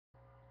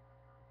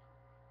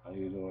How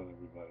you doing,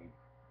 everybody?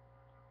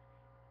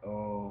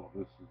 Oh,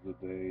 this is the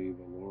day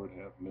the Lord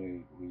hath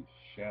made. We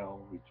shall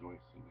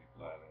rejoice and be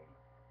glad in it.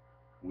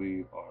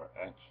 We are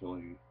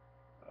actually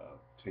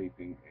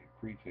taping a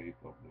pre-tape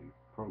of the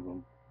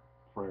program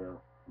Prayer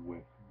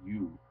with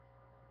You,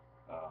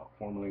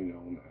 formerly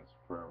known as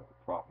Prayer with the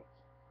Prophets.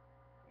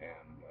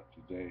 And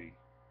today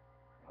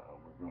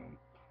we're going to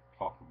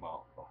talk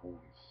about the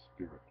Holy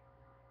Spirit,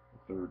 the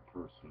third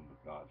person of the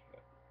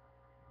Godhead.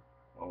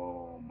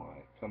 Oh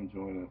my, come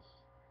join us.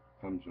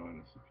 Come join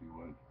us if you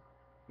would.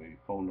 The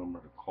phone number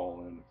to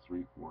call in is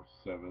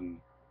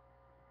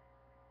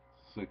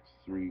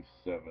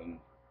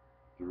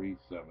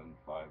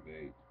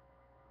 347-637-3758.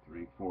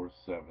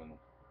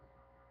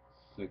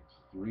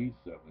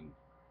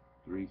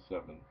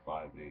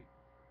 347-637-3758.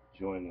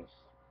 Join us.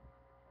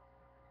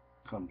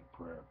 Come to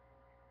prayer.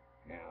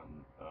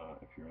 And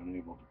if you're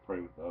unable to pray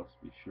with us,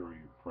 be sure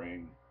you're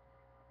praying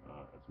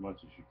as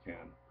much as you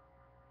can,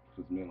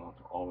 because men ought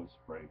to always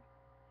pray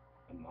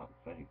and not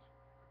faint.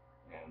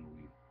 And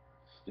we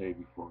stay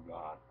before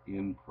God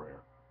in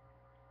prayer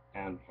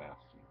and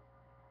fasting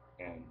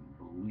and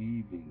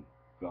believing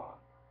God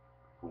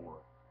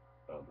for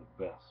the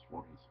best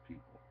for his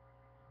people.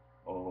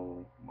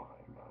 Oh my.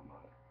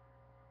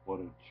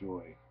 What a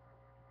joy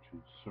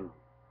to serve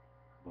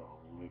the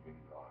living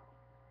God.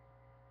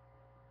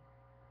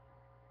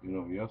 You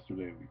know,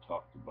 yesterday we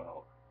talked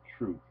about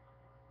truth,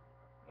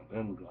 and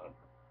then God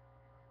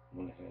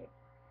went ahead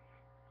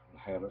and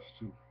had us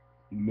to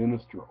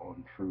minister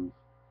on truth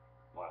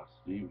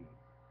last evening.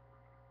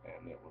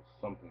 And it was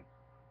something,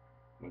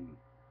 when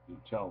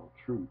you tell the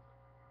truth,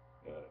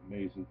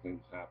 amazing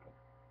things happen,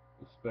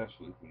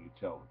 especially when you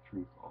tell the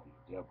truth on the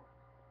devil.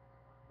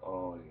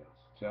 Oh yes,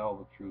 tell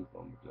the truth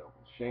on the devil.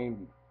 Shame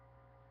you.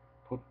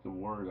 Put the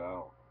word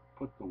out.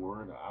 Put the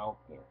word out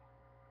there.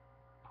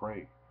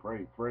 Pray,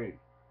 pray, pray.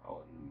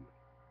 Hallelujah.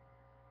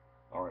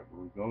 All right,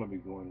 we're going to be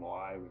going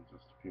live in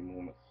just a few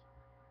moments.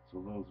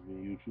 So those of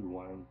you YouTube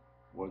land,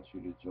 want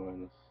you to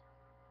join us.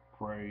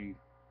 Pray,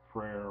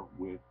 prayer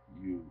with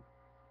you.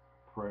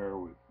 Prayer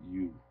with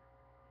you.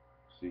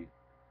 See,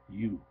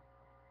 you.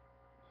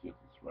 See if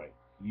it's right.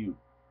 You.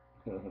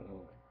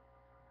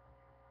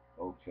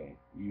 Okay,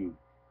 you.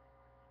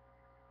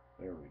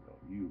 There we go.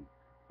 You.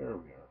 There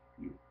we are.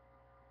 You.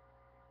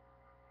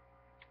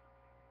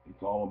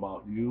 It's all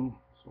about you,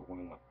 so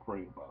why not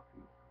pray about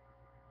you?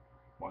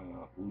 Why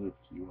not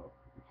lift you up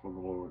before the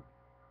Lord?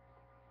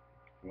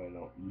 Why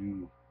don't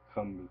you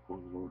come before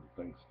the Lord with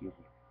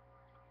thanksgiving?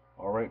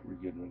 All right, we're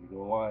getting ready to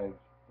go live.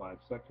 5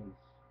 seconds.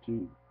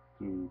 2,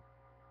 2,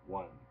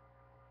 1.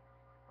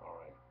 All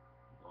right,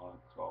 Blog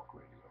Talk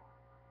Radio.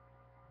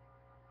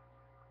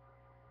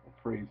 Well,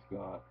 praise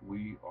God.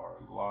 We are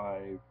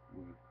live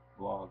with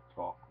Blog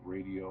Talk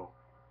Radio,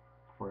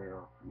 Prayer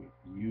with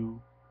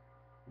You.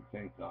 We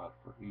thank God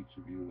for each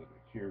of you that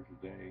are here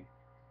today.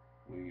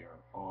 We are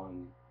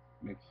on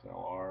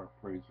MIXLR.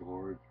 Praise the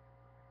Lord.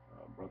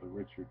 Brother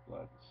Richard,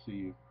 glad to see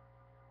you.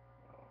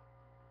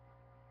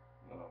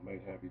 May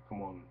have you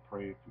come on and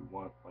pray if you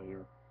want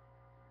later.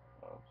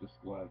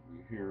 Just glad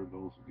you're here.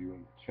 Those of you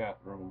in the chat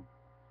room,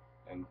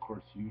 and of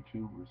course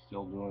YouTube, we're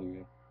still doing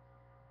it.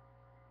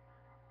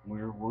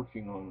 We're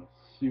working on a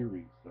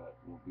series that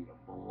will be a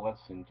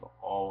blessing to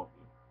all of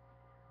you.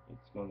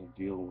 It's going to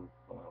deal with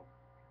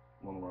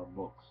one of our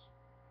books.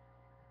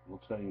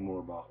 We'll tell you more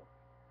about it.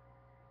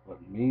 But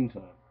in the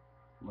meantime,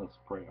 let's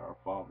pray. Our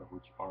Father,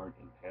 which art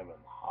in heaven,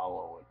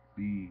 hallowed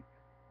be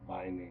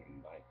thy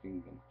name. Thy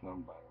kingdom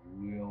come, thy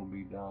will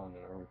be done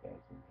in earth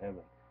as in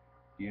heaven.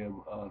 Give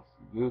us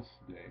this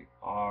day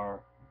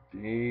our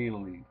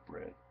daily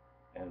bread,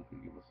 and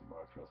forgive us of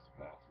our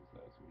trespasses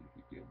as we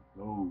forgive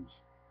those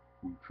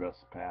who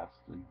trespass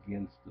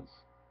against us.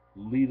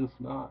 Lead us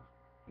not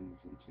into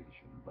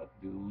temptation, but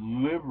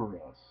deliver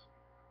us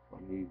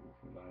from evil.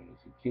 For thine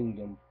is the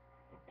kingdom,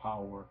 the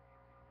power,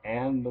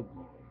 and the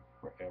glory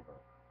forever.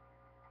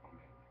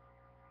 Amen.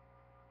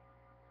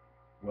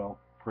 Well,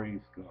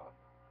 praise God.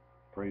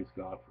 Praise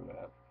God for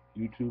that.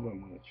 YouTube,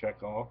 I'm going to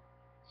check off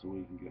so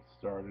we can get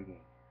started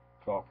and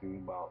talking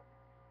about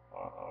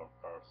our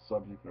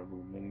subject, our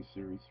little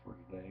mini-series for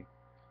today.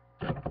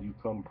 You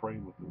come pray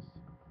with us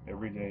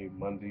every day,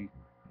 Monday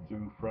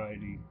through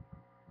Friday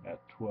at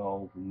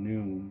 12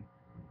 noon,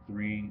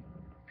 3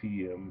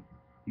 p.m.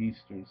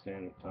 Eastern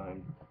Standard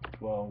Time,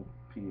 12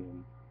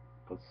 p.m.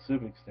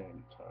 Pacific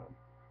Standard Time.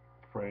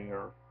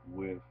 Prayer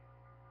with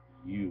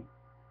you.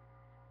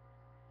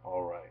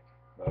 All right.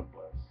 God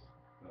bless.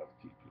 God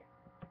keep you.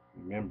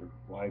 Remember,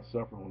 why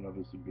suffer when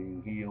others are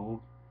being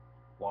healed?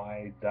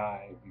 Why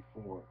die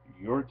before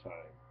your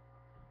time?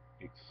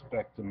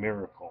 Expect a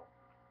miracle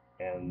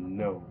and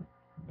know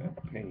that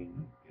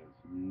pain is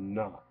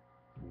not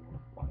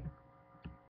for life.